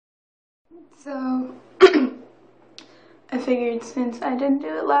So, I figured since I didn't do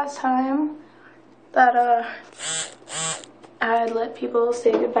it last time, that I'd let people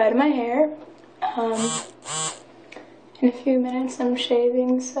say goodbye to my hair. In a few minutes I'm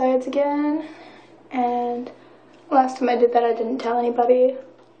shaving the sides again, and last time I did that I didn't tell anybody,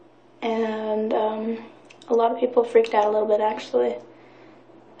 and a lot of people freaked out a little bit actually.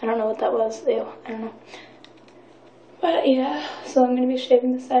 I don't know what that was. Ew, I don't know. But yeah, so I'm going to be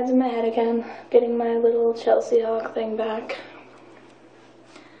shaving the sides of my head again, getting my little Chelsea Hawk thing back.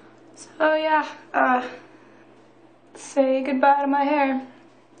 So yeah, say goodbye to my hair.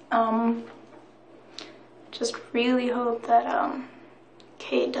 Just really hope that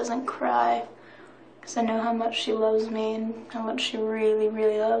Kate doesn't cry, because I know how much she loves me and how much she really,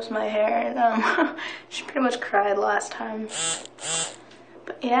 really loves my hair. And she pretty much cried last time.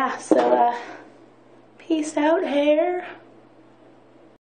 But yeah, so peace out, hair.